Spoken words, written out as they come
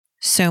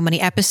So Money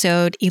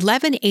episode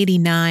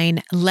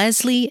 1189,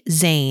 Leslie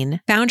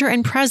Zane, founder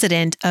and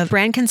president of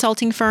brand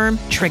consulting firm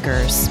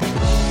Triggers.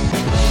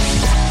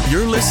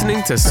 You're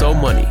listening to So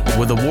Money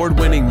with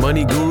award-winning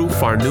money guru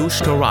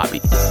Farnoosh Torabi.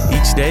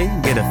 Each day,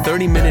 get a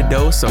 30-minute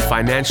dose of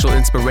financial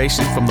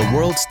inspiration from the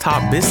world's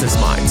top business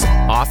minds,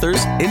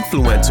 authors,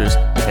 influencers,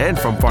 and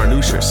from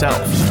Farnoosh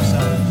herself.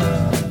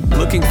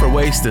 Looking for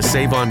ways to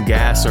save on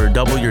gas or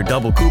double your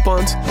double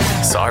coupons?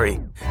 Sorry,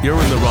 you're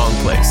in the wrong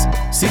place.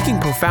 Seeking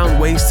profound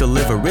ways to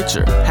live a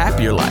richer,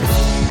 happier life.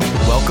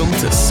 Welcome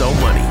to So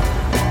Money.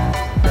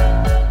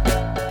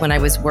 When I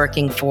was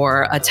working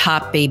for a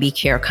top baby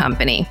care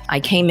company,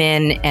 I came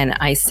in and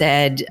I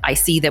said, I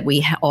see that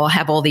we all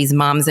have all these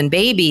moms and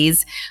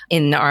babies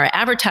in our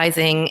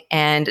advertising,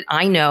 and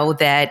I know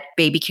that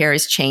baby care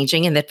is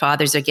changing and that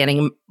fathers are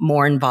getting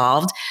more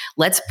involved.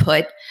 Let's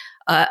put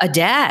a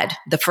dad,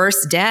 the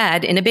first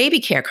dad, in a baby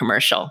care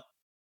commercial.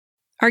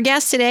 Our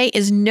guest today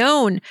is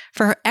known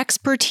for her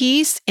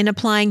expertise in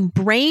applying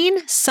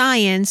brain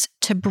science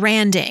to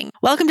branding.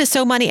 Welcome to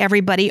So Money,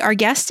 everybody. Our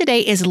guest today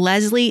is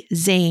Leslie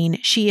Zane.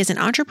 She is an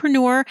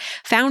entrepreneur,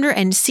 founder,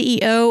 and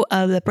CEO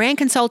of the brand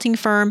consulting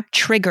firm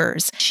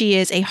Triggers. She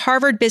is a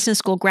Harvard Business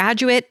School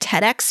graduate,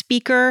 TEDx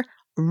speaker,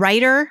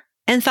 writer,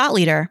 and thought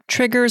leader.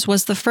 Triggers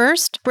was the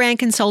first brand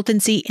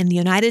consultancy in the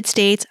United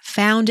States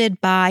founded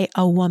by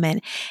a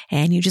woman.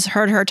 And you just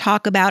heard her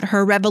talk about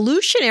her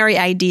revolutionary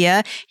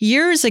idea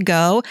years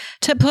ago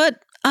to put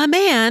a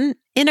man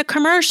in a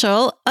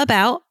commercial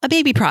about a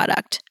baby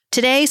product.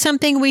 Today,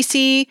 something we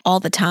see all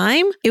the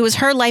time. It was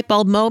her light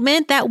bulb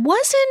moment that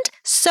wasn't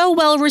so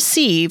well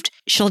received.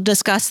 She'll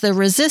discuss the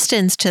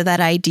resistance to that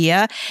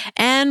idea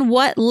and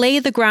what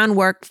laid the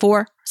groundwork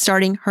for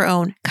starting her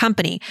own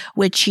company,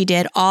 which she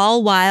did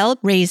all while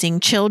raising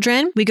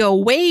children. We go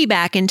way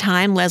back in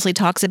time. Leslie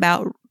talks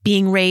about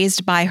being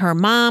raised by her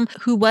mom,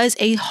 who was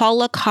a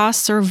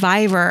Holocaust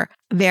survivor.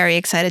 Very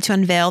excited to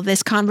unveil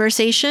this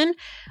conversation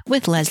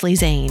with Leslie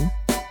Zane.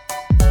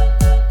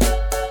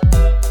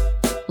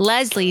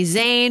 Leslie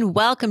Zane,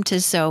 welcome to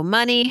So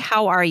Money.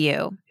 How are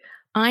you?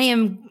 I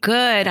am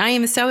good. I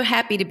am so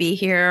happy to be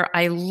here.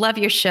 I love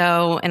your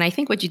show, and I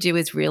think what you do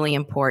is really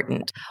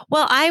important.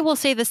 Well, I will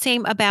say the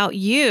same about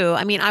you.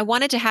 I mean, I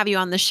wanted to have you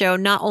on the show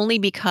not only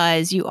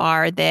because you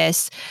are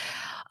this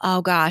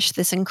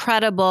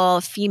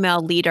incredible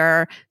female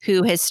leader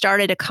who has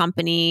started a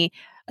company,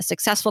 a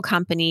successful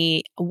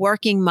company, a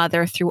working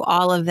mother through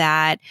all of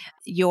that.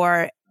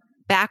 Your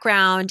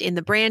background in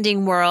the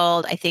branding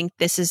world, I think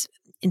this is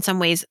in some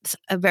ways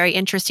a very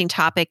interesting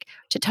topic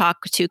to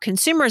talk to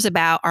consumers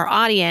about, our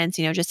audience,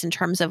 just in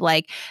terms of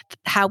like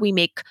how we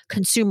make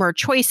consumer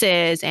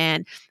choices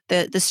and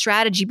the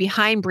strategy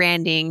behind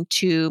branding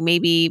to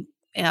maybe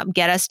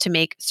get us to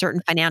make certain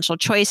financial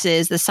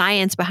choices, the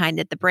science behind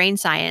it, the brain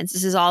science.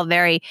 This is all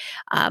very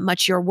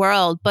much your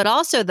world, but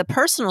also the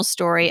personal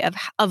story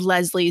of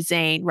Leslie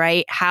Zane,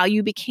 right? How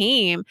you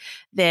became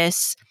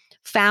this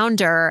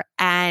founder,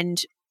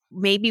 and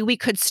maybe we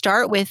could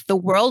start with the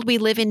world we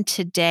live in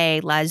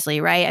today,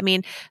 Leslie, right? I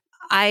mean,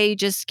 I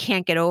just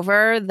can't get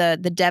over the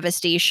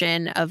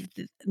devastation of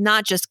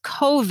not just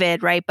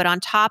COVID, right? But on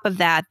top of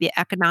that, the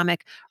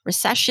economic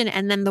recession,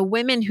 and then the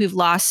women who've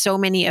lost so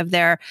many of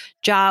their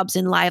jobs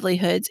and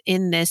livelihoods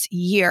in this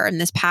year, in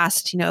this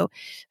past,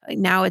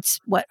 now it's,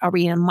 what are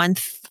we in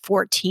month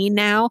 14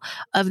 now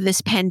of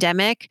this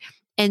pandemic?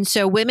 And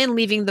so women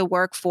leaving the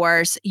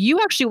workforce, you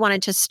actually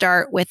wanted to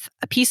start with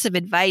a piece of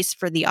advice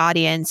for the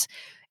audience.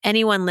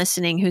 Anyone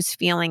listening who's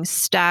feeling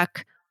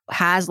stuck,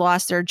 has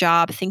lost their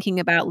job, thinking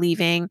about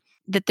leaving,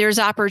 that there's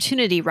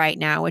opportunity right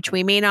now, which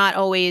we may not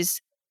always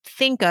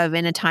think of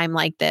in a time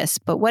like this.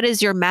 But what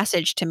is your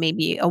message to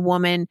maybe a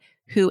woman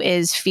who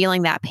is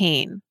feeling that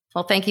pain?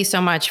 Well, thank you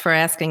so much for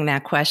asking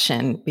that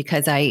question,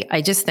 because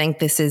I just think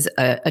this is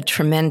a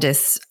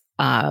tremendous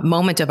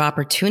moment of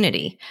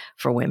opportunity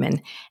for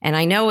women. And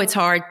I know it's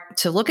hard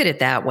to look at it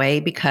that way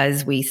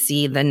because we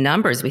see the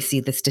numbers, we see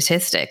the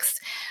statistics.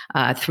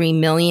 3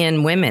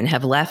 million women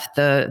have left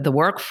the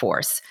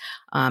workforce.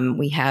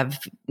 We have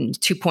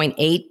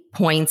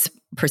 2.8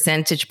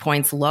 percentage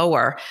points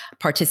lower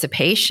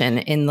participation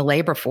in the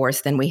labor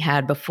force than we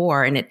had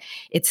before. And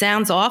it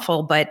sounds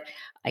awful, but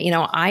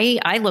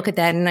I look at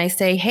that and I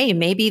say, hey,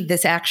 maybe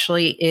this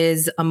actually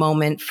is a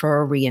moment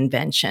for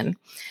reinvention.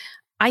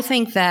 I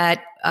think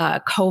that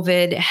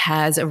COVID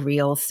has a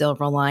real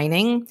silver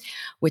lining,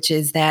 which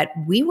is that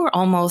we were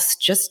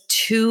almost just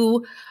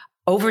too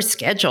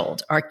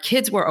overscheduled. Our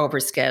kids were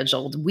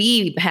overscheduled.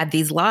 We had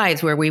these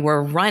lives where we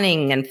were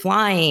running and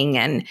flying.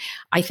 And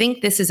I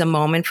think this is a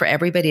moment for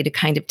everybody to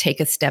kind of take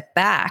a step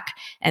back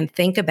and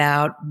think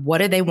about, what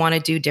do they want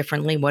to do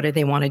differently? What do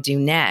they want to do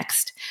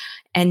next?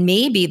 And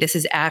maybe this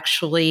is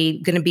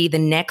actually going to be the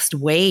next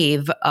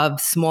wave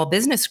of small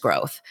business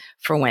growth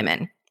for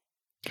women.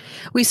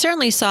 We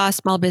certainly saw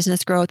small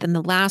business growth in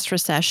the last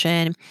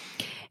recession.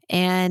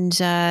 And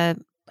I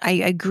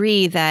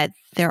agree that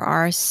there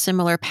are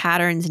similar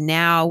patterns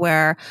now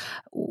where,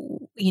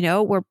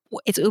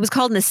 it was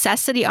called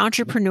necessity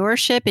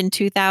entrepreneurship in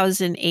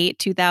 2008,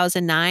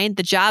 2009.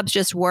 The jobs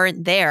just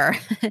weren't there.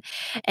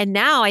 And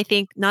now I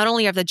think not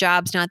only are the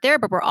jobs not there,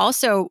 but we're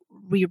also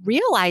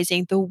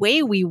realizing the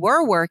way we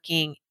were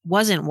working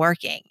wasn't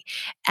working.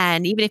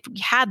 And even if we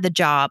had the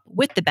job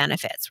with the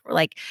benefits, we're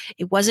like,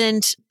 it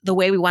wasn't the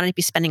way we wanted to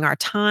be spending our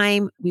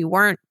time. We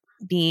weren't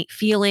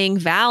feeling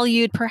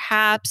valued,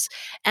 perhaps.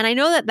 And I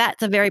know that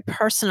that's a very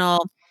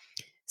personal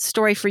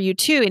story for you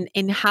too,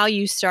 in how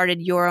you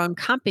started your own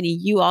company.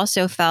 You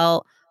also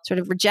felt sort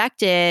of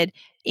rejected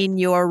in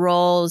your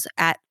roles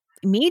at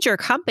major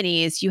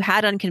companies. You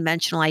had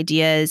unconventional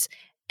ideas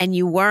and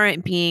you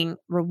weren't being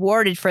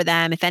rewarded for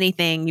them. If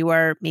anything, you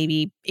were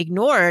maybe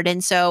ignored.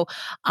 And so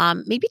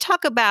maybe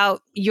talk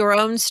about your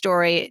own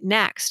story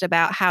next,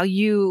 about how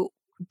you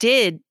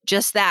did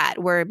just that,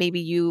 where maybe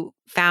you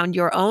found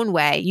your own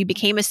way. You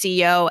became a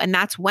CEO, and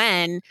that's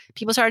when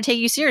people started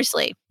taking you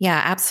seriously.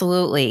 Yeah,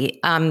 absolutely.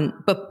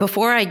 But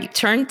before I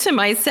turn to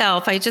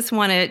myself, I just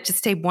want to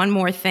just say one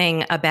more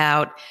thing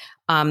about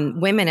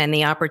women and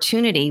the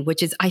opportunity,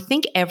 which is I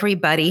think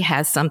everybody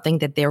has something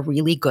that they're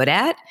really good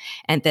at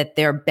and that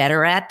they're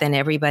better at than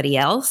everybody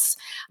else.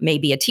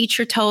 Maybe a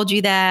teacher told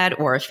you that,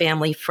 or a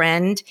family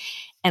friend.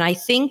 And I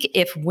think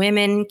if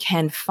women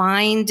can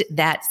find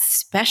that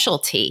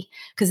specialty,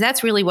 because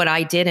that's really what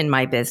I did in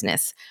my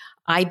business,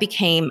 I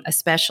became a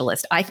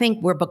specialist. I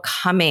think we're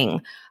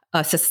becoming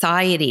a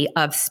society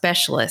of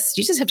specialists.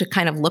 You just have to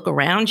kind of look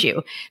around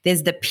you.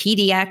 There's the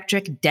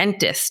pediatric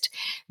dentist.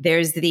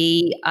 There's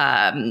the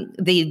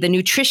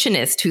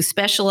nutritionist who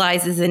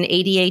specializes in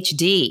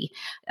ADHD.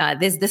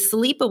 There's the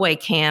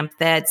sleepaway camp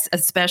that's a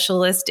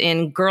specialist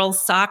in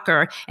girls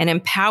soccer and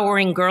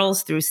empowering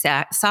girls through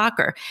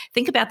soccer.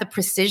 Think about the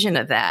precision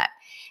of that.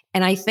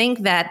 And I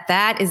think that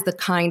that is the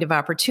kind of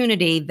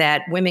opportunity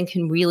that women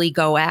can really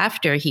go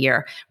after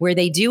here, where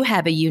they do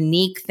have a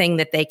unique thing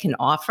that they can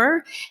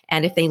offer.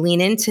 And if they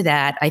lean into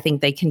that, I think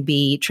they can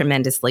be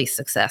tremendously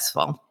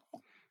successful.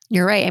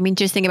 You're right. I mean,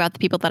 just think about the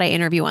people that I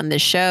interview on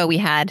this show. We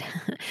had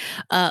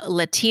a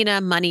Latina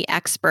money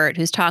expert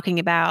who's talking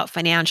about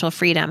financial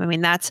freedom. I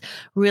mean, that's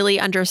really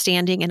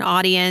understanding an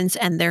audience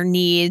and their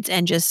needs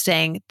and just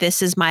saying,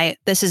 this is my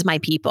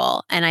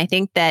people. And I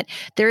think that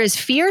there is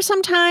fear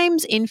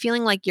sometimes in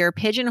feeling like you're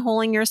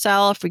pigeonholing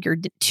yourself or you're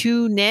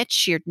too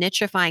niche, you're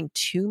nichifying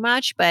too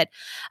much. But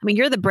I mean,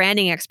 you're the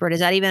branding expert.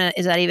 Is that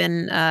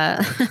even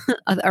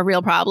a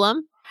real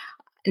problem?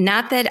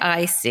 Not that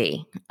I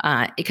see,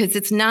 because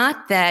it's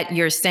not that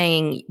you're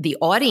saying the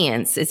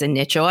audience is a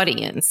niche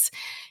audience.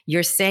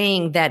 You're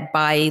saying that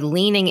by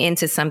leaning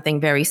into something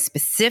very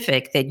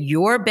specific that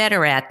you're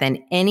better at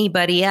than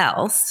anybody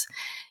else,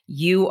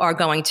 you are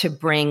going to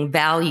bring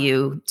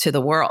value to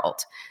the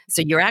world.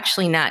 So you're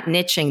actually not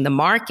niching the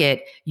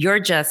market. You're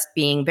just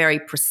being very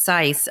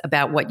precise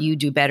about what you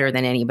do better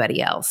than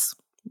anybody else.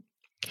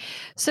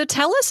 So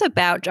tell us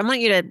about, I want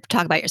you to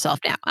talk about yourself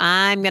now.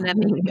 I'm going to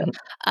make you.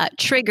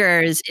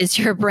 Triggers is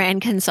your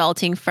brand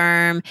consulting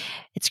firm.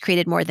 It's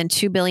created more than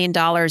 $2 billion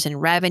in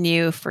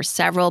revenue for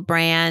several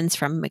brands,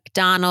 from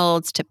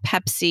McDonald's to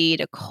Pepsi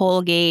to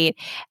Colgate.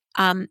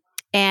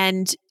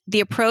 And the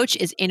approach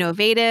is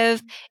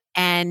innovative,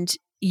 and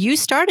you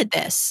started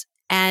this.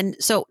 And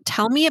so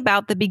tell me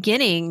about the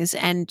beginnings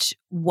and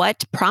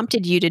what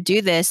prompted you to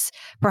do this.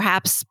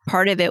 Perhaps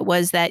part of it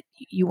was that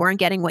you weren't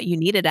getting what you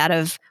needed out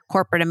of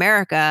corporate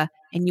America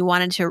and you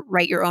wanted to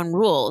write your own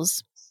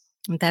rules.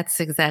 That's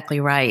exactly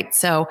right.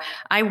 So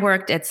I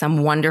worked at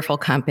some wonderful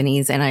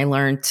companies and I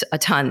learned a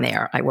ton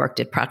there. I worked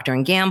at Procter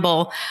 &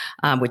 Gamble,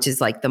 which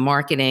is like the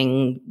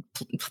marketing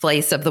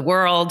place of the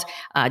world,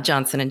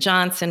 Johnson &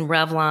 Johnson,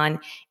 Revlon.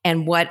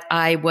 And what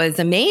I was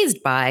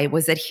amazed by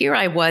was that here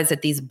I was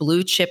at these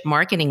blue chip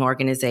marketing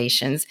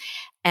organizations,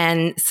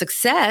 and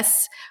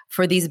success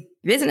for these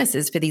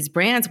businesses, for these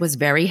brands, was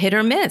very hit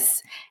or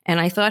miss. And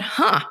I thought,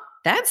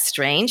 that's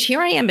strange. Here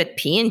I am at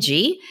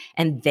P&G,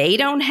 and they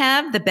don't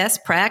have the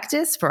best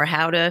practice for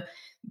how to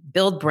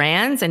build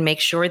brands and make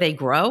sure they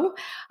grow.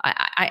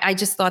 I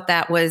just thought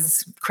that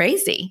was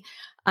crazy.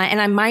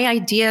 And my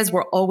ideas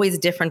were always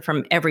different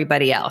from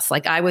everybody else.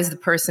 Like, I was the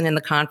person in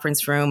the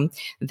conference room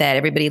that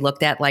everybody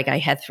looked at like I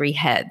had three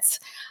heads.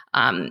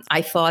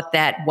 I thought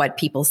that what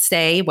people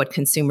say, what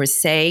consumers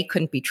say,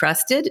 couldn't be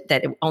trusted,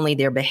 that only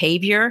their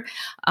behavior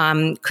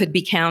could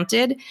be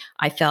counted.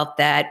 I felt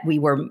that we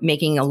were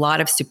making a lot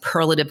of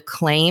superlative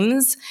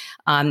claims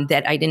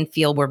that I didn't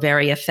feel were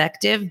very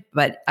effective,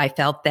 but I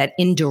felt that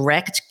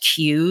indirect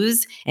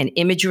cues and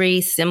imagery,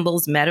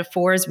 symbols,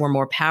 metaphors were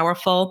more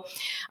powerful.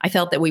 I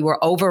felt that we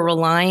were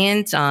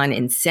over-reliant on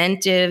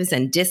incentives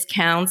and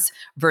discounts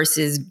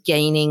versus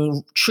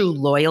gaining true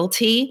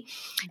loyalty.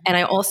 And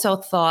I also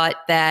thought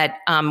that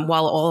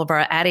while all of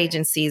our ad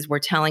agencies were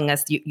telling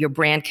us your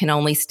brand can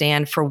only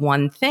stand for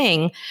one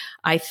thing,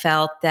 I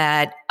felt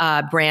that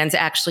brands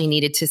actually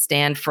needed to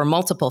stand for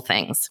multiple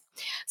things.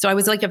 So I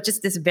was like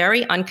just this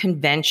very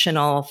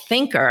unconventional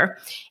thinker.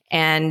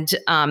 And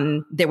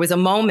there was a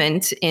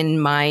moment in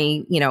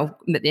my,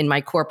 in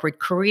my corporate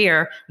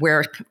career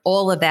where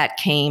all of that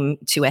came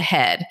to a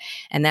head.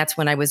 And that's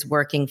when I was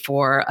working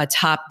for a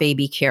top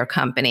baby care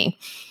company.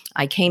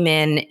 I came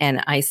in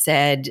and I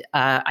said,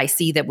 I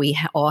see that we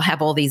all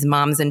have all these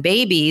moms and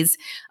babies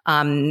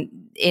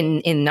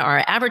in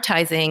our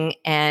advertising,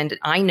 and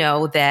I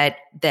know that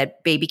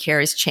baby care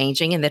is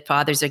changing and that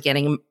fathers are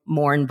getting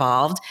more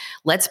involved.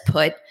 Let's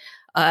put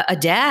a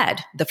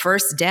dad, the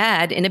first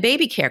dad, in a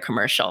baby care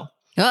commercial.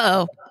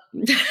 Uh-oh.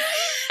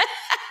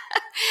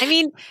 I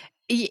mean,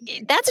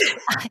 that's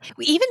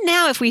even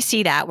now, if we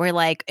see that, we're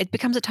like, it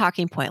becomes a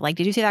talking point. Like,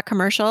 did you see that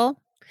commercial?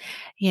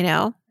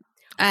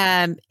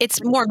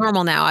 It's more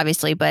normal now,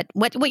 obviously, but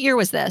what year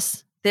was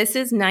this? This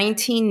is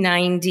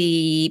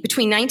 1990,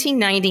 between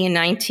 1990 and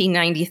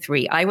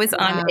 1993. I was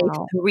on a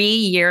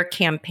 3-year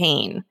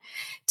campaign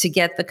to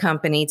get the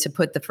company to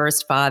put the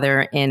first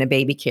father in a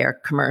baby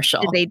care commercial.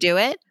 Did they do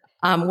it?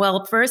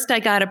 Well, first I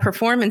got a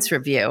performance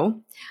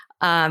review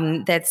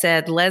that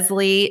said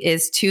Leslie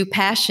is too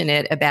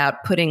passionate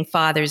about putting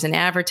fathers in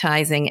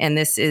advertising, and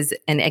this is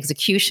an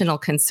executional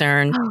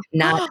concern,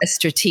 not a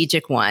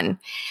strategic one.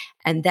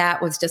 And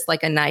that was just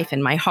like a knife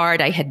in my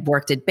heart. I had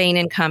worked at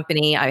Bain &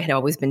 Company. I had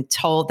always been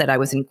told that I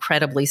was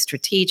incredibly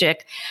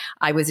strategic.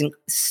 I was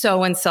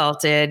so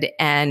insulted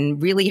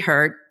and really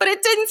hurt, but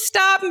it didn't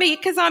stop me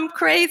because I'm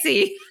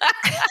crazy.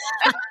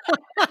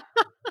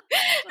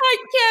 I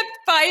kept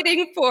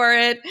fighting for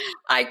it.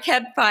 I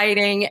kept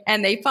fighting,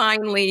 and they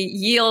finally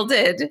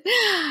yielded.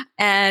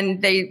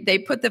 And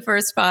they put the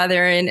first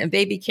father in a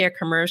baby care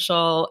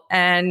commercial,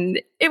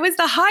 and it was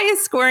the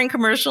highest scoring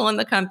commercial in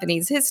the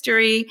company's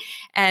history,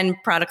 and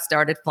products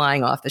started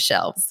flying off the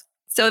shelves.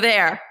 So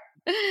there.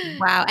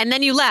 Wow. And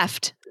then you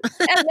left.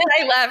 And then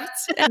I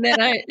left.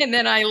 And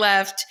then I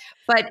left.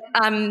 But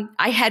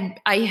I had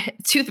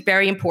two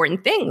very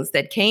important things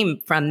that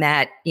came from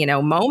that,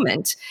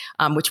 moment,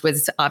 which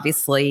was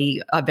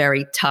obviously a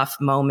very tough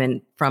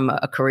moment from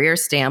a career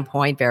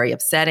standpoint, very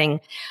upsetting.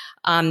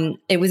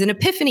 It was an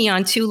epiphany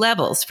on 2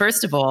 levels.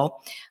 First of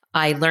all,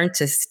 I learned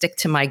to stick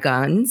to my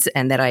guns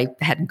and that I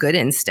had good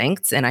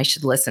instincts and I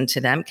should listen to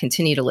them,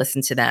 continue to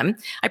listen to them.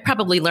 I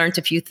probably learned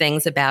a few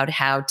things about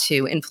how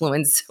to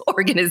influence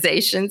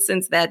organizations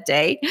since that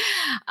day.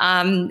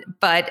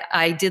 But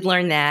I did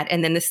learn that.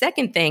 And then the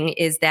second thing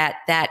is that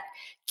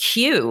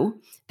cue,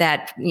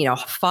 that,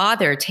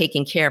 father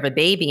taking care of a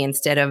baby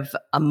instead of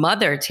a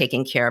mother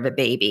taking care of a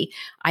baby,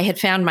 I had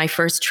found my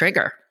first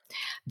trigger.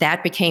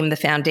 That became the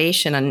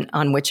foundation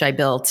on which I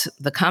built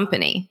the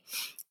company.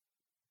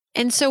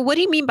 And so what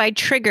do you mean by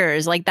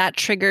triggers? Like that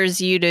triggers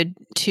you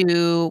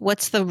to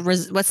what's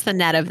the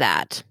net of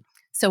that?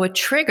 So a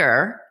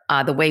trigger,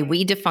 the way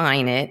we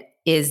define it,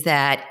 is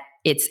that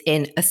it's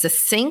in a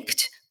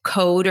succinct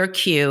code or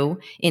cue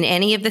in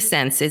any of the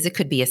senses. It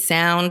could be a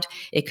sound,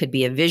 it could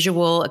be a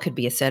visual, it could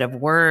be a set of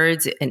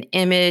words, an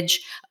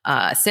image,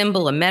 a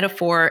symbol, a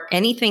metaphor,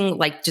 anything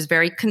like just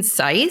very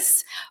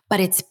concise, but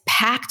it's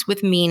packed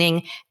with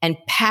meaning and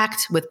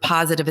packed with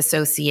positive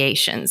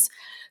associations.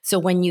 So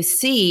when you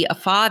see a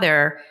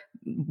father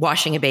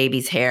washing a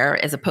baby's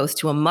hair as opposed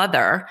to a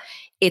mother,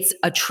 it's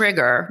a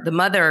trigger. The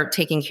mother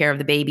taking care of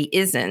the baby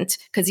isn't,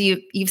 because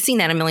you've seen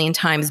that a million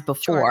times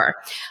before. Sure.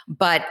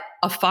 But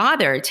a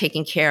father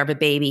taking care of a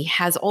baby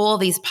has all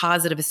these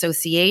positive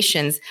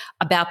associations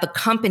about the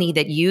company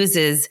that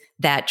uses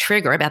that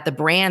trigger, about the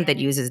brand that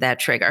uses that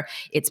trigger.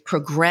 It's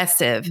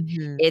progressive.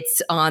 Mm-hmm.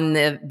 It's on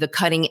the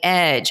cutting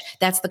edge.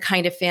 That's the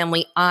kind of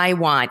family I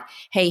want.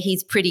 Hey,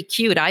 he's pretty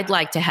cute. I'd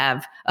like to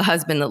have a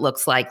husband that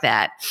looks like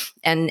that,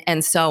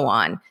 and so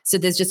on. So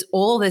there's just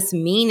all this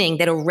meaning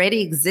that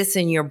already exists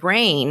in your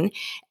brain.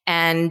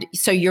 And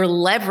so you're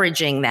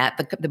leveraging that.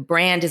 The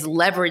brand is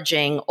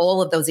leveraging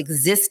all of those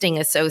existing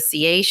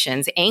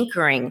associations,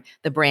 anchoring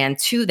the brand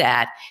to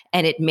that.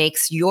 And it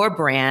makes your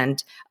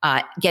brand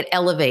get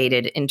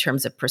elevated in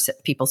terms of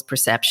people's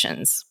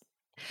perceptions.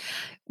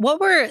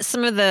 What were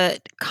some of the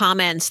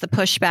comments, the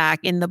pushback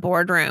in the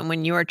boardroom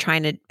when you were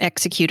trying to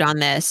execute on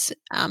this?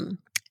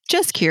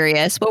 Just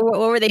curious, what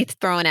were they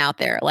throwing out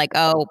there? Like,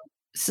 oh,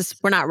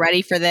 we're not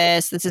ready for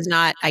this. This is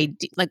not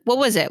ideal. Like, what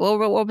was it?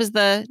 What was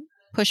the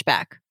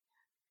pushback?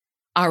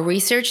 Our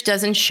research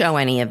doesn't show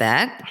any of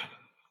that.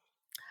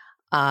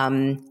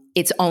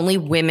 It's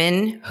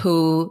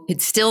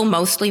still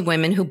mostly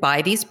women who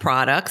buy these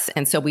products.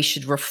 And so we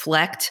should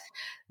reflect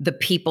the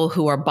people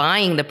who are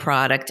buying the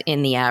product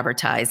in the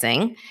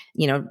advertising.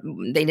 They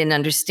didn't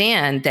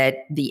understand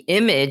that the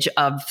image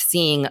of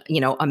seeing,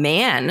 a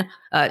man,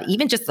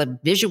 even just the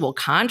visual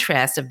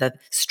contrast of the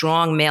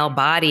strong male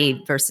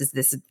body versus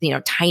this,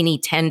 tiny,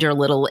 tender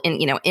little,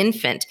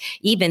 infant,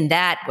 even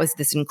that was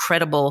this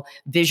incredible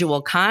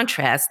visual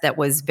contrast that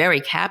was very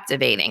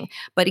captivating.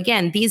 But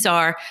again, these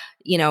are,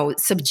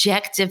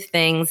 subjective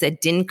things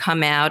that didn't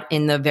come out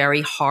in the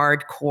very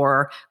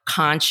hardcore,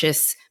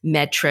 conscious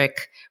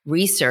metric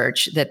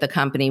research that the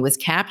company was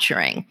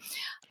capturing.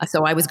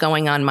 So I was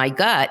going on my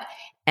gut.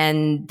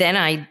 And then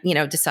I,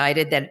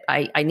 decided that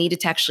I needed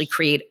to actually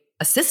create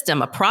a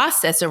system, a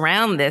process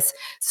around this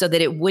so that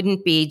it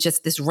wouldn't be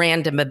just this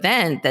random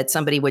event that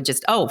somebody would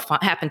just,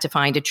 happen to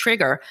find a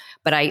trigger.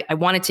 But I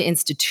wanted to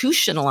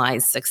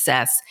institutionalize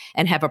success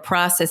and have a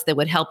process that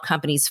would help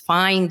companies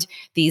find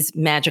these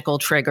magical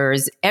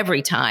triggers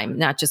every time,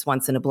 not just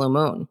once in a blue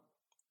moon.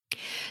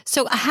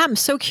 So I'm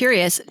so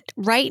curious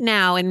right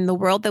now in the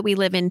world that we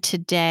live in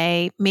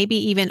today, maybe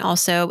even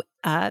also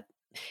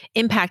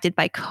impacted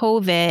by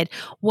COVID,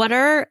 what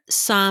are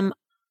some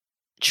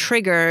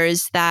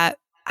triggers that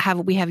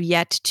we have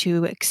yet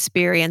to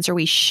experience, or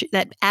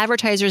that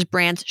advertisers,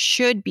 brands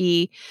should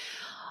be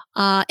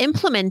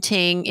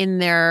implementing in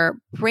their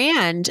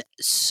brand?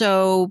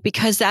 So,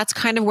 because that's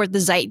kind of where the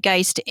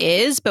zeitgeist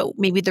is, but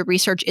maybe the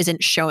research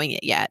isn't showing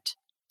it yet.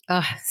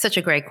 Such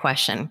a great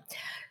question.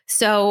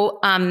 So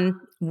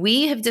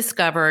we have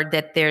discovered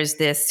that there's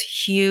this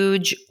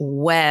huge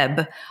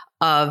web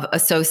of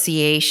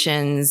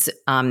associations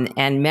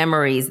and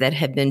memories that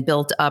have been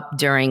built up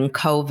during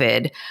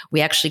COVID.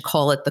 We actually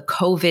call it the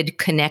COVID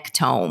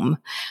Connectome.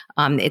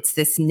 It's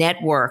this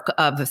network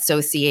of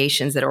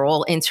associations that are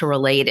all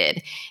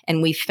interrelated.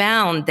 And we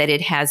found that it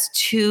has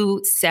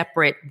two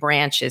separate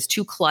branches,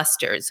 two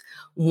clusters.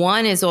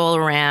 One is all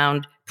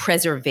around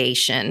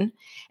preservation.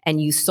 And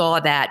you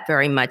saw that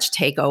very much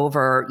take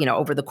over,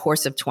 over the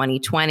course of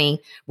 2020,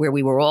 where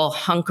we were all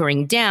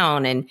hunkering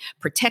down and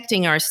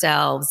protecting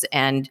ourselves,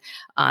 and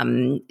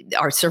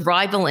our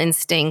survival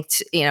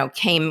instinct,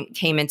 came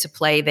into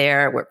play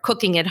there. We're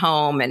cooking at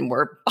home, and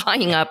we're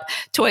buying up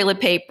toilet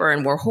paper,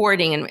 and we're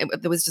hoarding, and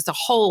there was just a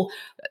whole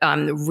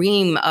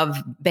ream of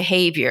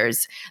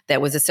behaviors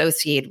that was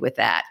associated with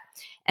that.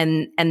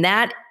 And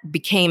that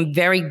became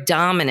very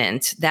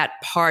dominant. That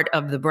part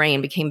of the brain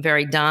became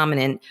very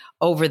dominant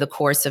over the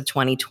course of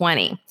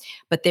 2020.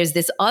 But there's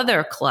this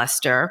other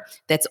cluster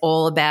that's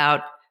all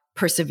about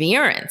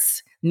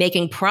perseverance,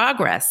 making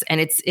progress. And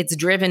it's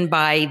driven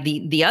by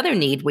the other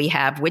need we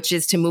have, which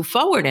is to move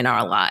forward in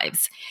our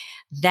lives.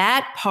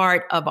 That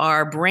part of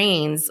our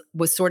brains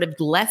was sort of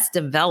less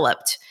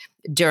developed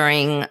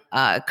during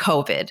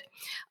COVID.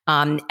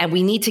 And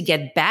we need to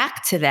get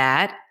back to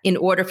that in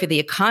order for the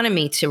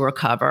economy to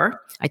recover.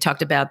 I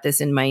talked about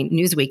this in my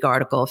Newsweek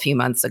article a few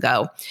months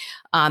ago.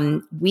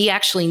 We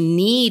actually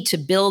need to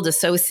build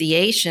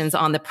associations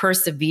on the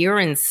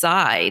perseverance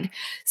side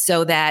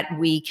so that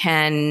we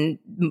can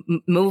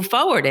move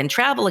forward and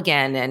travel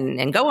again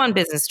and go on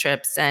business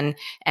trips and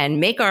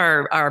make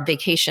our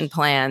vacation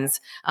plans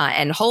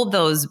and hold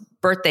those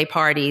birthday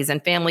parties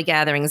and family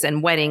gatherings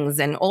and weddings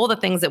and all the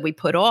things that we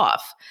put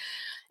off.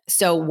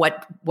 So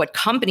what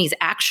companies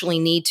actually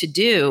need to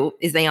do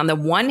is they, on the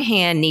one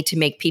hand, need to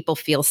make people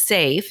feel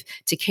safe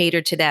to cater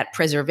to that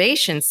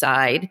preservation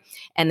side.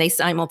 And they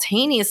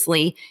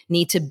simultaneously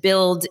need to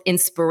build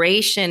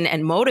inspiration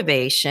and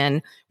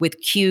motivation with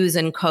cues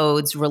and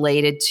codes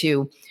related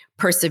to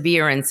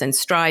perseverance and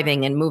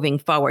striving and moving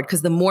forward.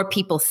 Because the more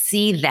people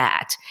see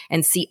that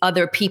and see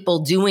other people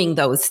doing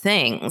those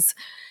things,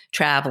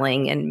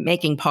 traveling and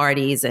making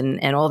parties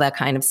and all that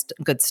kind of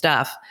good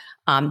stuff,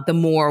 the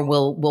more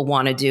we'll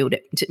want to do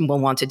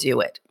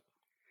it.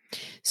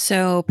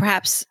 So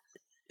perhaps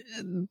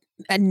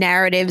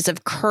narratives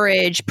of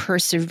courage,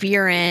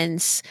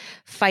 perseverance,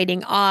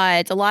 fighting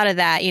odds, a lot of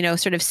that,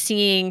 sort of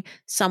seeing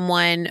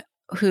someone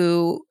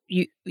who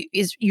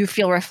you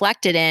feel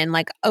reflected in,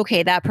 like,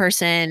 okay, that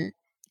person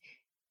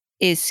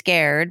is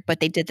scared, but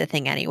they did the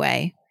thing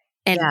anyway.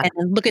 And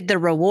look at the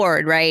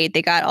reward, right?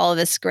 They got all of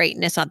this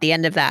greatness at the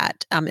end of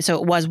that.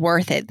 So it was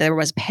worth it. There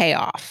was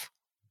payoff.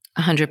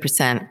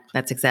 100%.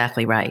 That's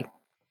exactly right.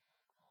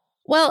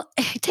 Well,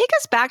 take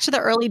us back to the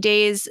early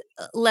days,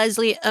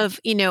 Leslie, of,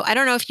 I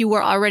don't know if you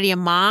were already a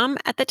mom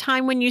at the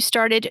time when you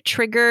started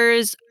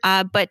Triggers,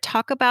 but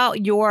talk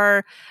about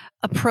your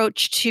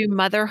approach to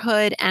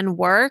motherhood and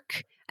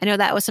work. I know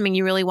that was something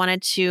you really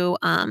wanted to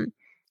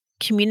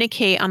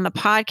communicate on the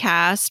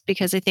podcast,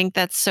 because I think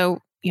that's so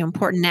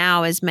important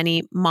now, as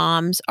many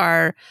moms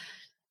are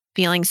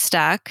feeling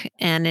stuck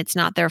and it's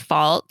not their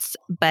fault.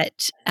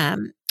 But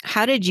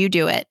how did you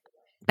do it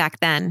back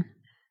then?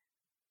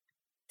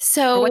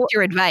 So, or what's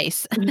your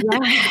advice? Yeah.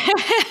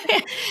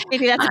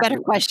 Maybe that's a better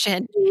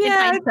question.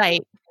 Yeah. In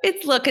hindsight.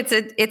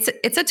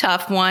 It's a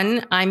tough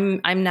one.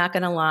 I'm not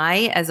going to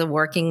lie, as a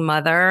working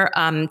mother.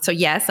 So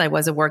yes, I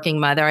was a working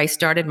mother. I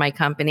started my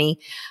company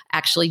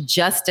actually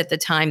just at the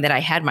time that I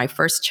had my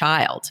first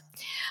child.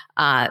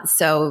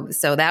 So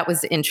that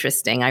was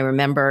interesting. I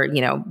remember,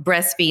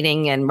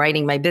 breastfeeding and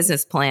writing my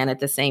business plan at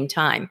the same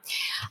time.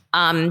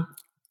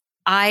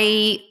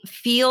 I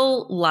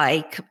feel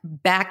like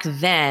back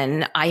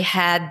then I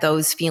had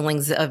those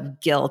feelings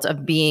of guilt,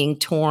 of being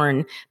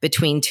torn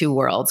between two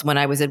worlds. When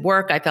I was at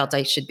work, I felt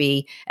I should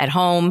be at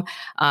home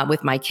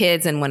with my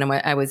kids. And when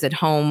I was at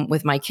home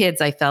with my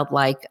kids, I felt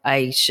like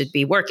I should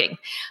be working.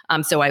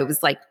 So I was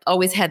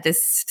always had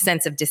this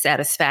sense of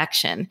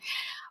dissatisfaction.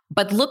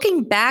 But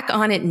looking back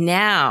on it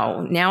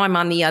now I'm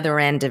on the other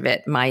end of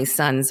it. My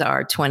sons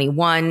are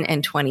 21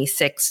 and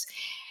 26.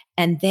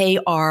 And they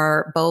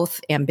are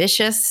both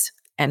ambitious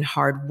and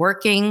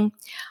hardworking.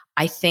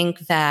 I think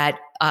that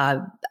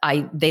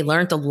they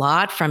learned a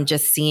lot from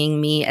just seeing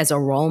me as a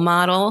role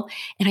model,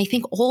 and I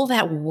think all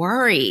that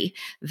worry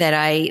that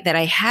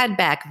I had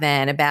back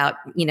then about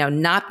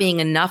not being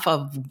enough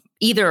of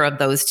either of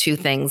those two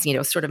things,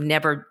 sort of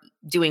never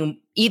doing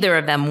either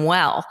of them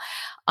well,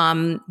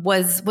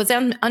 was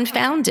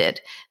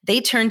unfounded.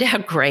 They turned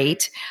out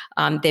great.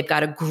 They've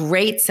got a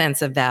great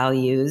sense of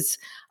values.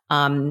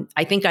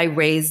 I think I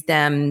raised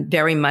them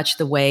very much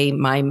the way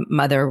my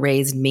mother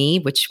raised me,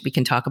 which we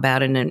can talk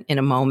about in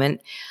a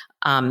moment,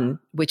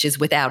 which is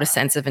without a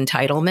sense of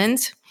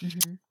entitlement.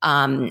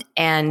 Mm-hmm.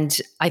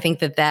 And I think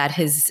that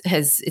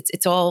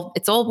it's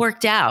all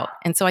worked out.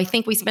 And so I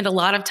think we spend a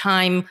lot of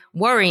time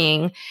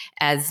worrying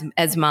as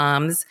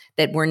moms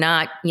that we're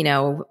not,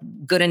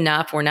 good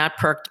enough. We're not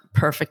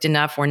perfect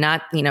enough. We're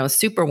not,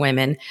 super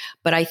women.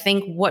 But I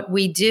think what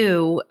we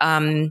do,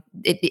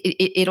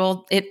 it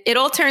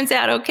all turns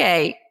out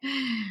okay.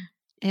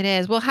 It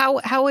is. Well,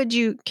 how would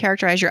you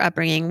characterize your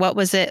upbringing? What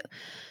was it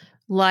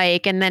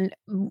like? And then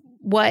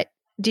what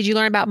did you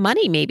learn about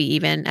money, maybe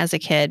even as a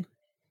kid?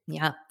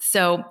 Yeah.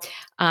 So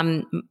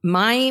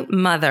my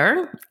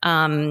mother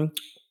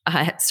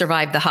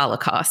survived the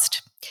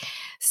Holocaust.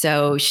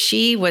 So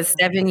she was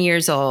 7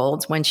 years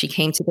old when she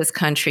came to this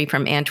country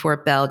from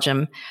Antwerp,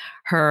 Belgium.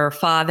 Her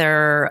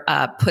father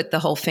put the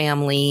whole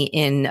family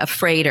in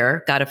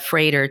got a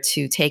freighter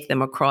to take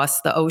them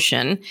across the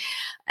ocean.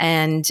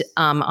 And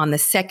on the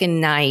second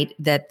night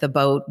that the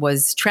boat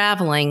was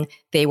traveling,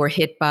 they were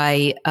hit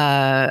by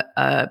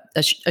a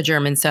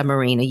German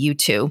submarine, a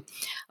U-2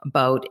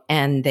 boat,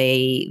 and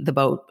the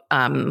boat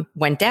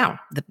went down.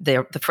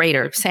 The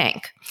freighter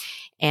sank.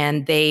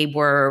 And they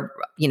were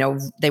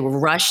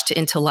rushed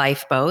into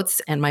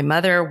lifeboats. And my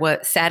mother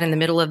sat in the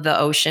middle of the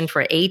ocean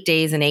for 8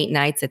 days and 8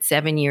 nights at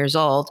 7 years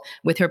old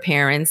with her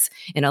parents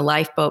in a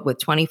lifeboat with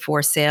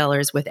 24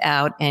 sailors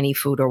without any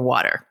food or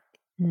water.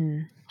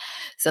 Mm.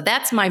 So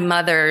that's my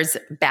mother's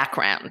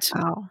background.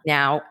 Oh.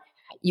 Now,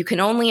 you can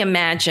only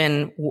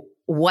imagine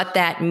what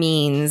that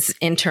means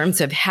in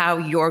terms of how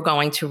you're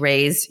going to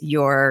raise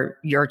your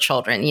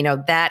children.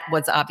 That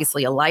was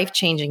obviously a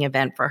life-changing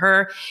event for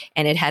her,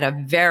 and it had a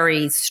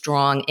very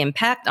strong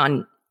impact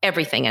on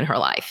everything in her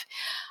life.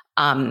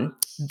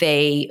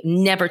 They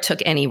never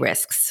took any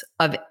risks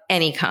of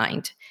any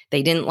kind.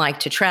 They didn't like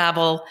to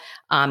travel.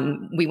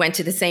 We went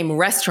to the same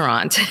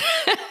restaurant.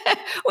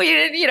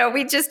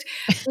 We just,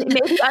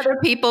 maybe other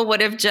people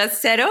would have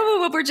just said, oh,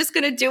 well, we're just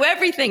going to do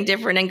everything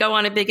different and go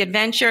on a big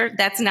adventure.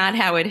 That's not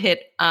how it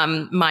hit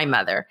my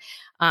mother.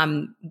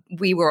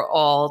 We were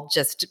all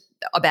just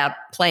about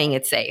playing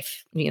it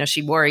safe.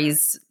 She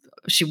worries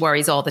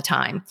all the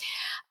time.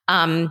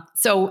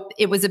 So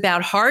it was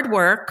about hard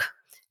work,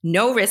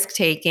 no risk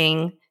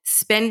taking,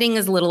 spending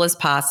as little as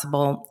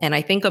possible. And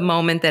I think a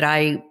moment that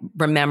I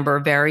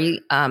remember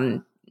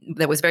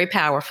that was very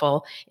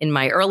powerful in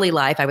my early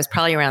life, I was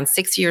probably around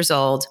 6 years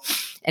old,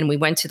 and we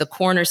went to the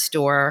corner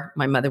store.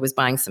 My mother was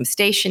buying some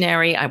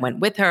stationery. I went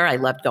with her. I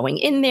loved going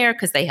in there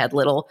because they had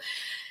little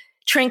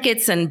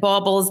trinkets and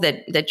baubles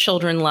that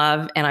children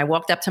love. And I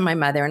walked up to my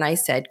mother and I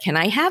said, "Can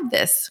I have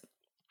this?"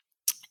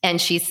 And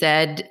she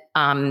said,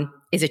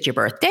 "Is it your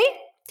birthday?"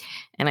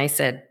 And I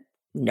said,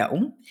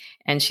 "No."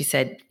 And she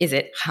said, "Is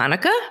it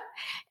Hanukkah?"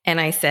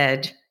 And I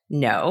said,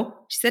 "No."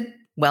 She said,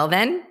 "Well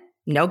then,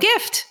 no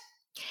gift."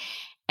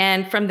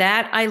 And from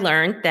that, I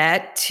learned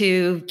that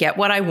to get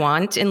what I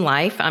want in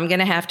life, I'm going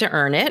to have to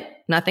earn it.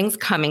 Nothing's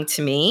coming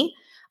to me.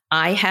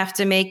 I have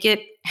to make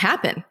it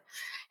happen.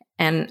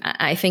 And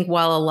I think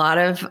while a lot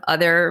of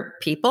other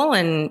people,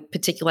 and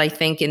particularly I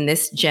think in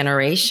this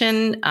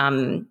generation,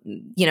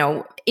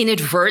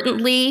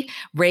 inadvertently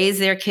raise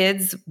their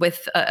kids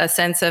with a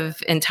sense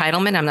of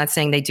entitlement. I'm not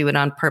saying they do it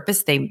on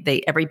purpose.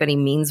 Everybody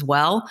means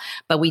well,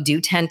 but we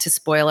do tend to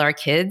spoil our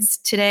kids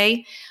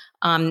today.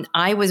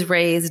 I was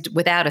raised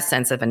without a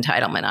sense of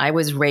entitlement. I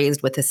was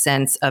raised with a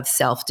sense of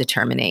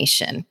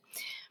self-determination.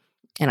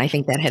 And I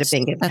think that had a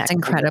big impact. That's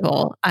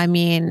incredible. I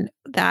mean,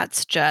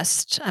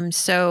 I'm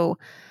so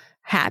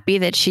happy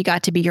that she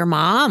got to be your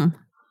mom.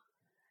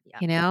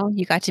 Yeah.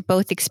 You got to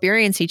both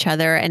experience each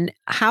other. And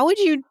how would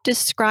you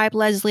describe,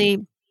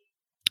 Leslie,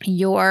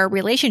 your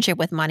relationship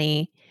with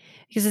money?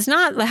 Because it's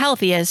not the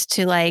healthiest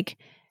to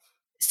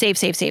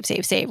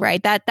save,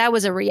 right? That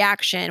was a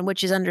reaction,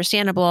 which is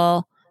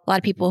understandable. A lot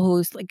of people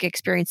who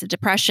experienced the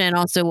depression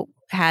also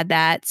had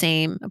that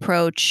same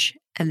approach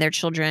and their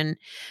children.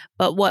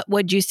 But what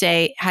would you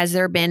say? Has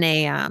there been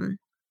an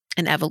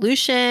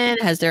evolution?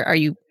 Are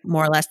you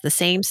more or less the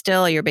same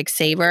still? Are you a big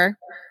saver?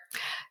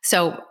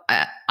 So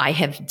I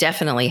have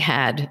definitely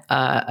had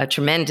a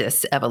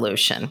tremendous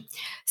evolution.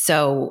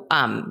 So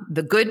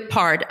the good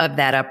part of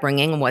that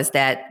upbringing was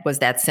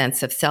that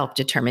sense of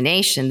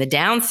self-determination. The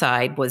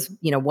downside was,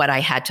 what I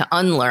had to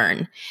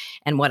unlearn.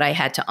 And what I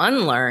had to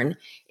unlearn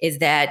is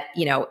that,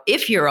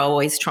 if you're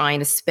always trying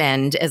to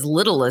spend as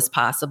little as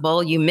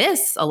possible, you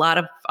miss a lot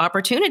of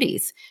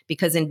opportunities,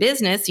 because in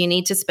business, you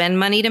need to spend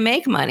money to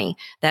make money.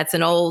 That's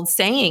an old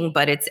saying,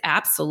 but it's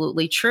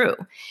absolutely true.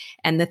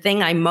 And the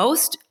thing I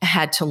most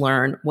had to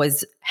learn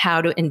was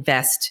how to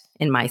invest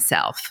in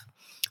myself.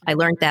 I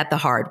learned that the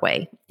hard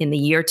way. In the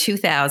year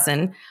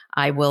 2000,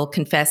 I will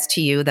confess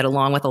to you that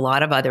along with a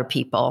lot of other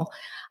people,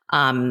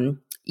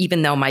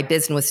 even though my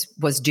business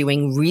was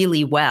doing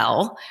really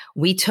well,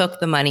 we took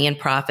the money and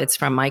profits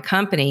from my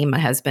company, my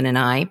husband and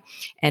I,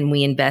 and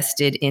we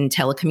invested in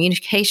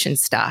telecommunication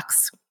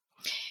stocks.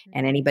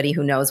 And anybody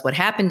who knows what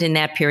happened in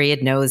that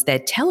period knows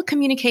that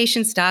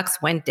telecommunication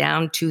stocks went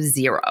down to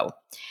zero.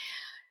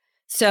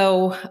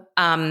 So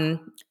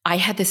I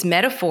had this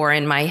metaphor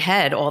in my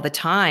head all the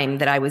time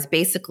that I was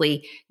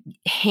basically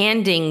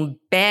handing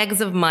bags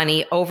of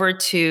money over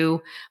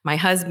to my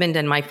husband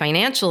and my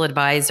financial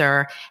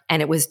advisor,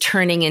 and it was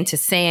turning into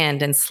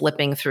sand and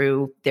slipping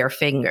through their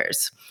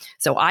fingers.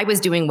 So I was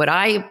doing what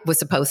I was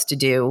supposed to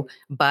do,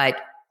 but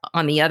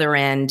on the other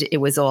end, it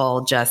was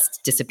all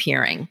just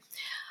disappearing.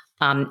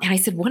 And I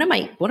said, what am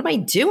I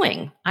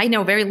doing? I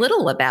know very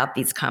little about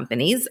these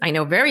companies. I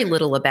know very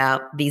little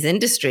about these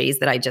industries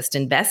that I just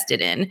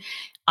invested in.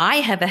 I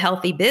have a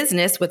healthy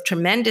business with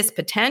tremendous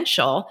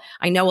potential.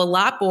 I know a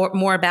lot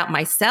more about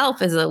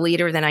myself as a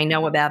leader than I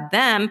know about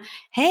them.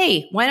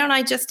 Hey, why don't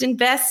I just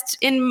invest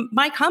in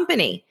my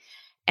company?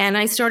 And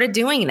I started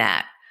doing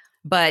that.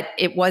 But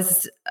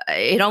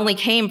it only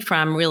came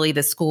from really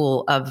the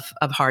school of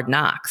hard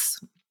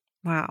knocks.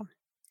 Wow.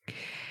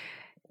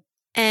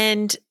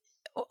 And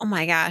oh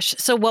my gosh.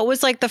 So what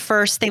was like the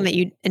first thing that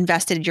you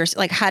invested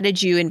how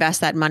did you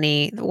invest that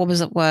money? What was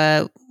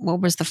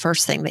the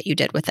first thing that you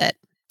did with it?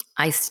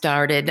 I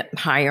started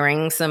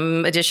hiring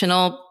some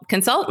additional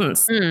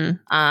consultants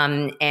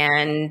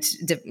and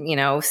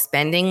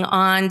spending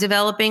on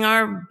developing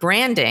our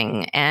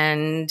branding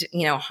and,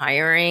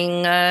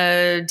 hiring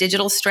a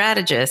digital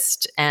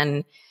strategist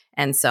and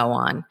so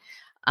on.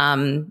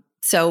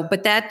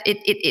 But that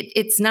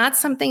it's not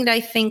something that I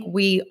think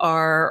we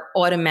are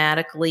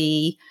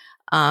automatically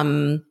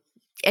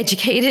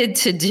educated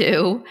to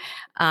do,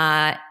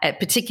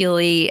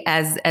 particularly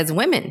as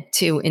women,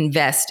 to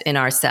invest in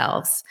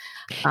ourselves.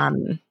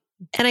 And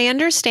I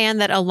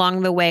understand that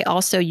along the way,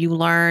 also you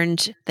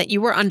learned that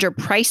you were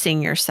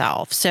underpricing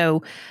yourself.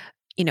 So,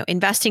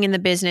 investing in the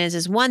business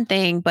is one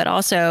thing, but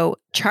also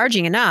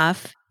charging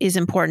enough is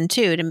important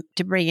too,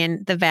 to bring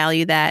in the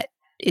value that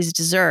is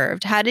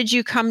deserved. How did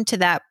you come to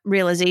that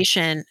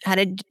realization?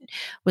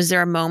 Was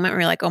there a moment where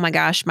you're like, oh my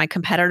gosh, my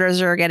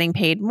competitors are getting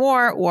paid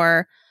more,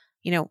 or,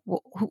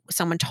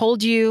 someone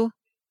told you?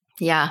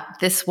 Yeah,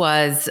 this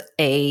was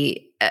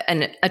a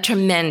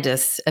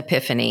tremendous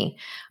epiphany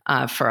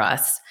for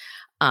us.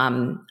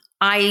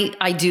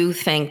 I do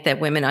think that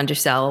women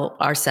undersell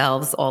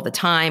ourselves all the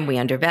time. We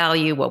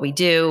undervalue what we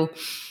do.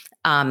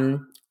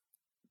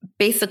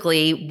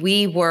 Basically,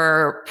 we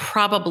were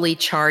probably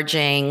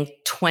charging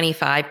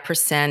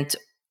 25%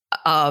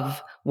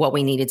 of what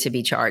we needed to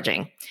be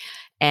charging.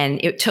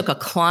 And it took a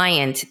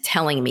client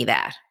telling me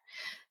that.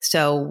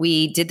 So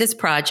we did this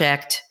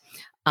project.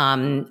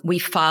 We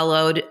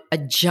followed a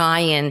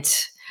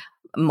giant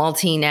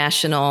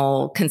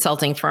multinational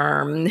consulting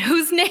firm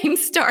whose name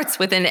starts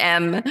with an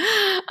M.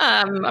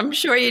 I'm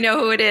sure you know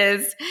who it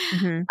is.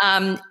 Mm-hmm.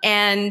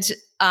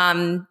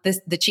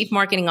 The chief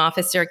marketing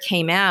officer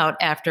came out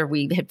after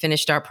we had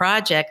finished our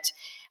project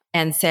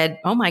and said,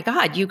 "Oh my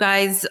God, you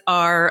guys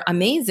are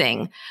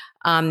amazing.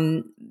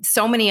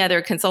 So many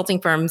other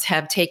consulting firms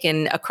have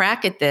taken a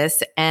crack at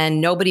this and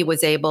nobody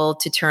was able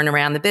to turn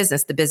around the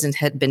business. The business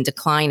had been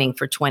declining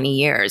for 20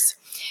 years.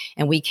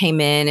 And we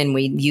came in and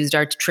we used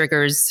our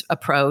triggers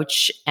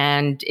approach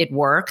and it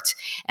worked.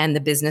 And the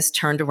business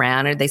turned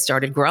around and they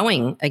started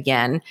growing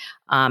again.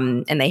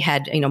 And they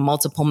had,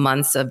 multiple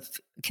months of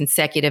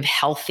consecutive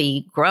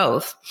healthy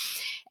growth,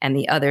 and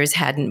the others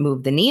hadn't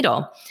moved the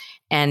needle.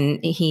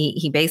 And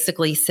he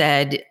basically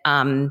said,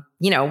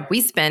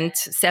 we spent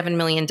 $7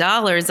 million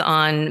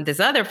on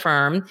this other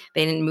firm.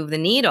 They didn't move the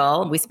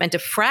needle. We spent a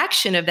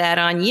fraction of that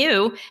on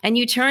you, and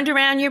you turned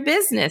around our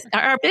business.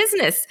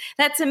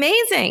 That's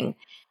amazing.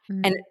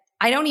 Mm-hmm. And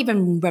I don't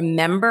even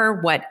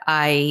remember what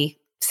I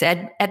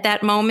said at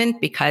that moment,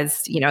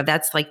 because,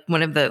 that's like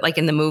one of the, like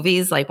in the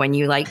movies, like when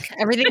you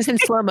everything's in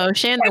slow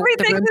motion.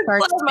 Everything's in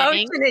slow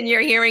motion and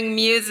you're hearing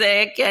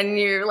music and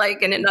you're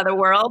like in another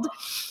world.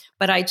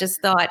 But I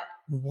just thought,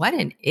 what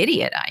an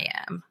idiot I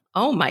am.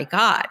 Oh my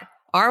God.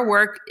 Our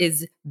work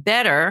is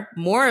better,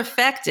 more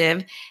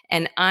effective,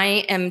 and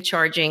I am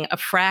charging a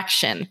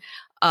fraction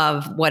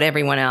of what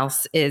everyone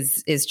else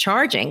is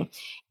charging.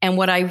 And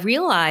what I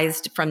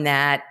realized from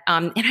that,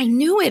 and I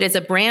knew it as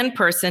a brand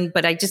person,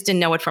 but I just didn't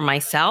know it for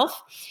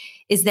myself,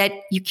 is that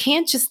you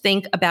can't just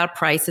think about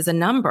price as a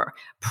number.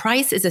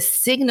 Price is a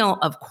signal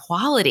of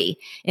quality.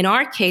 In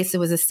our case, it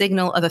was a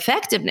signal of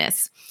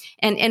effectiveness.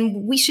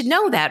 And we should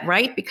know that,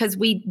 right? Because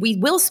we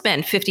will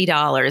spend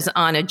 $50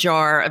 on a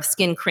jar of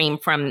skin cream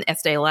from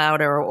Estee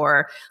Lauder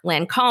or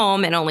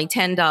Lancome and only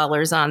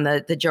 $10 on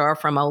the jar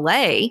from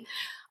Olay.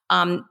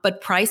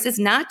 But price is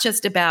not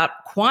just about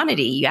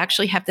quantity. You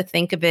actually have to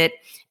think of it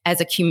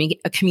as a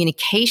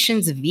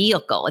communications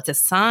vehicle. It's a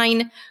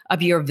sign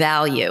of your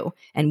value.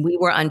 And we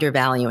were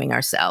undervaluing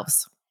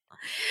ourselves.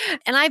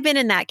 And I've been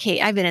in that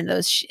case. I've been in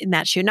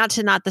that shoe. Not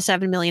the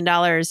 $7 million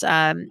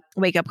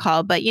wake up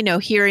call, but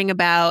hearing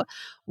about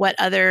what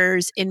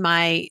others in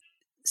my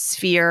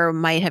sphere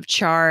might have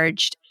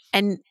charged,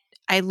 and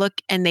I look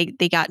and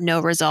they got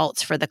no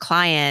results for the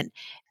client.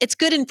 It's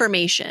good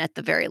information at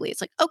the very least.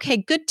 Like, okay,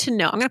 good to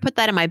know. I'm going to put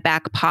that in my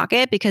back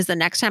pocket because the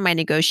next time I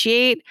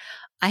negotiate,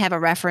 I have a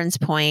reference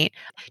point.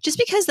 Just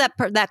because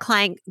that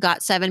client got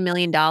 $7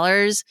 million.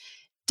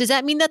 Does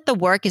that mean that the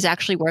work is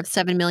actually worth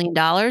 $7 million?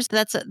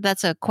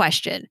 That's a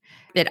question.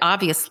 It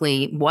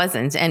obviously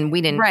wasn't, and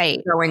we didn't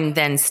go and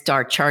then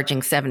start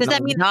charging $7 million. Does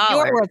that mean that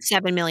you're worth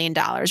 $7 million,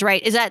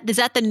 right? Is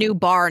that the new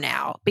bar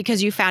now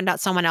because you found out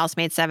someone else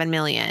made $7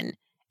 million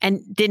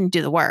and didn't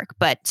do the work?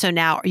 But so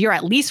now you're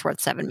at least worth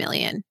 $7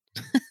 million.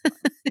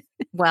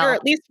 Well, you're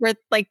at least worth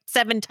like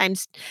 7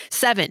 times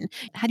 7.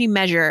 How do you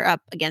measure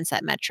up against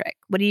that metric?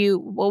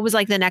 What was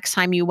like the next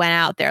time you went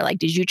out there? Like,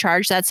 did you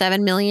charge that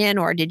 $7 million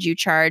or did you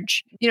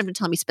charge, you don't have to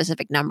tell me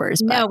specific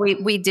numbers. But. No,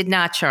 we did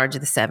not charge the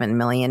 $7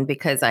 million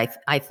because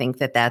I think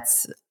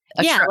that's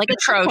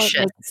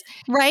atrocious.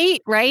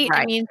 Right.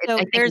 I mean, so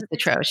I think it's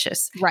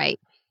atrocious. Right.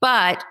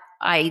 But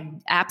I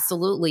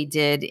absolutely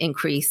did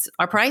increase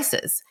our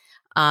prices.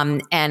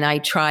 And I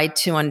tried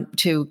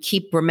to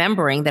keep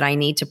remembering that I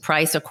need to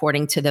price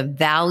according to the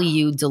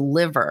value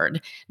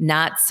delivered,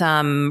 not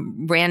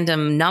some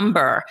random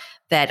number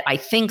that I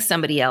think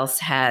somebody else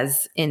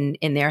has in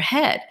their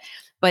head.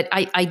 But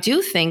I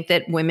do think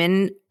that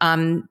women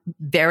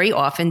very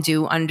often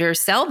do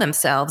undersell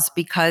themselves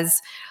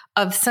because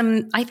of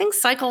some, I think,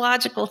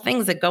 psychological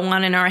things that go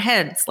on in our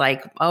heads,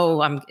 like,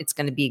 it's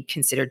going to be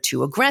considered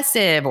too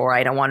aggressive, or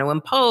I don't want to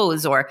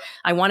impose, or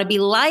I want to be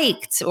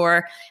liked,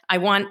 or I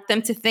want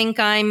them to think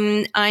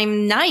I'm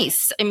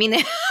nice. I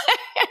mean,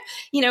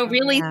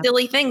 really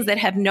silly things that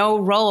have no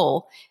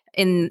role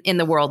in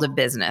the world of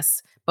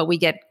business. But we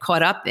get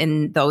caught up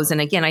in those. And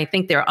again, I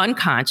think they're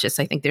unconscious.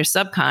 I think they're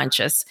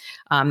subconscious.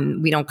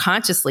 We don't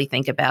consciously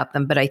think about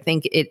them, but I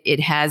think it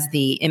has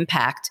the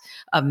impact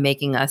of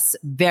making us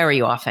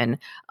very often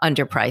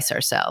underprice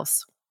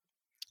ourselves.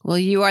 Well,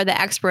 you are the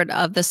expert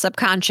of the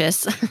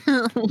subconscious,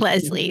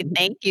 Leslie.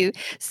 Thank you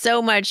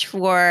so much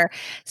for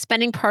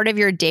spending part of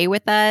your day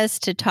with us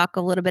to talk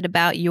a little bit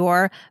about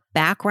your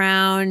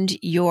background,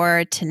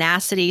 your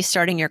tenacity,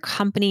 starting your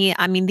company.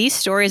 I mean, these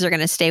stories are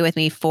going to stay with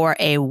me for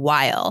a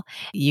while.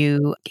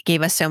 You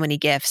gave us so many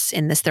gifts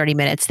in this 30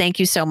 minutes. Thank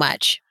you so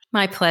much.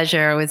 My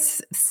pleasure. It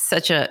was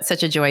such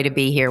a joy to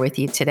be here with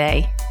you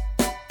today.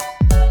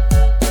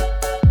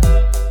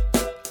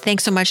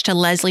 Thanks so much to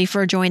Leslie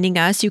for joining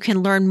us. You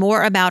can learn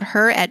more about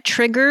her at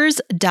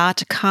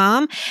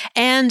triggers.com.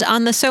 And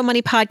on the So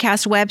Money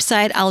podcast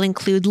website, I'll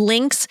include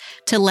links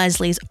to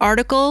Leslie's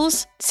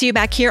articles. See you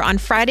back here on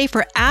Friday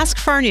for Ask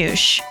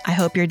Farnoosh. I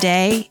hope your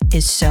day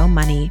is so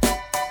money.